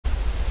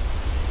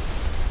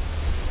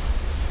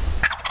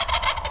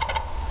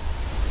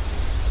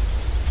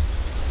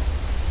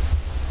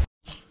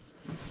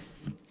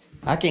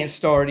I can't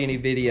start any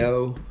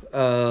video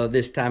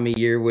this time of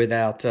year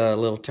without a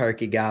little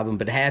turkey gobbling,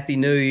 but Happy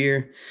New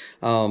Year.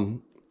 I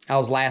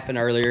was laughing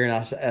earlier,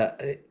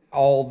 and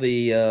all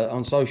the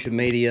on social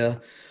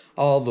media,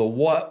 all the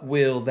 "what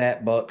will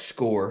that buck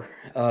score"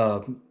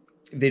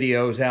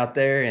 videos out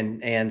there,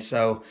 and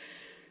so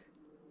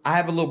I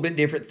have a little bit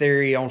different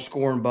theory on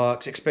scoring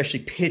bucks, especially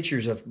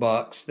pictures of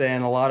bucks,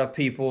 than a lot of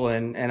people,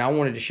 and I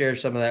wanted to share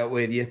some of that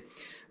with you.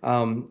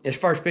 This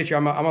first picture,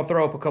 I'm gonna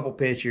throw up a couple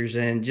pictures,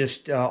 and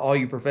just all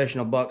you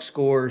professional buck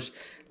scores,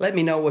 let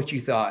me know what you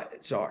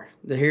thought are.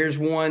 Here's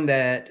one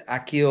that I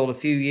killed a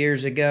few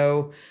years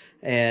ago,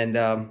 and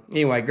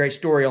anyway, great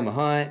story on the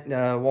hunt.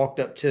 Walked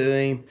up to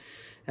him,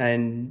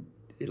 and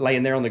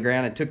laying there on the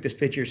ground, and took this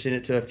picture, sent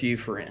it to a few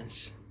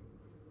friends.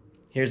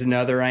 Here's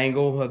another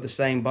angle of the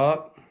same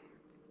buck.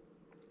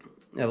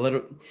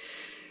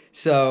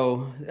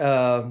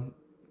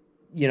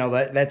 You know,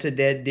 that's a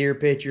dead deer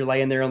picture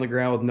laying there on the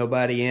ground with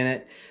nobody in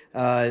it.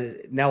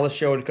 Now let's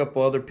show it a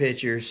couple other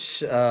pictures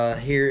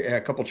here,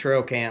 a couple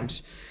trail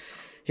cams.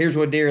 Here's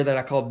one deer that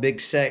I called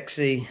Big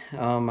Sexy.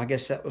 I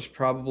guess that was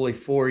probably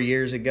 4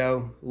 years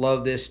ago.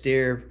 Love this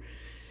deer.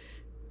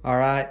 All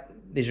right,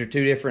 these are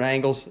two different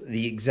angles,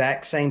 the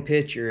exact same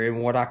picture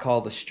in what I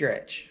call the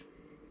stretch.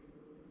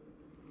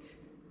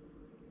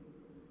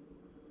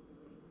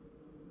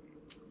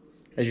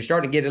 As you're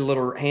starting to get a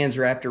little hands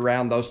wrapped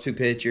around those two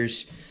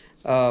pictures,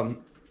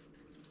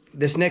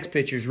 this next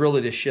picture is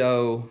really to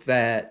show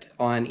that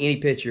on any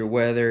picture,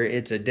 whether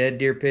it's a dead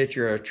deer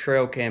picture or a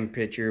trail cam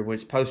picture, when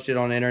it's posted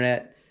on the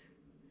internet,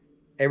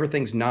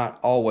 everything's not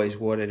always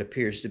what it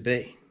appears to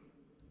be.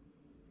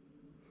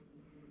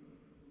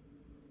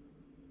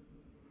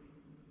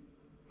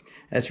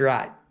 That's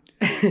right.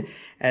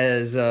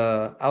 As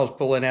I was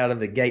pulling out of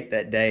the gate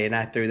that day and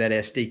I threw that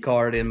SD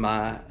card in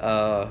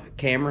my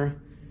camera,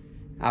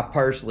 I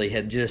personally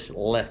had just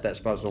left that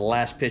spot. It was the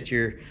last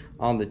picture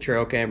on the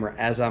trail camera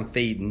as I'm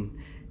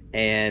feeding,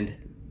 and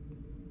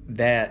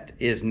that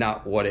is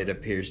not what it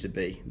appears to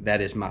be. That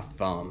is my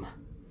thumb.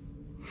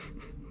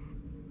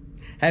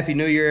 Happy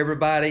New Year,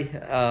 everybody.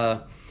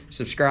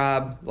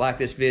 Subscribe, like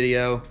this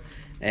video,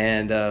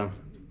 and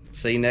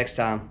see you next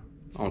time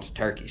on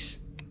turkeys.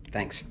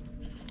 Thanks.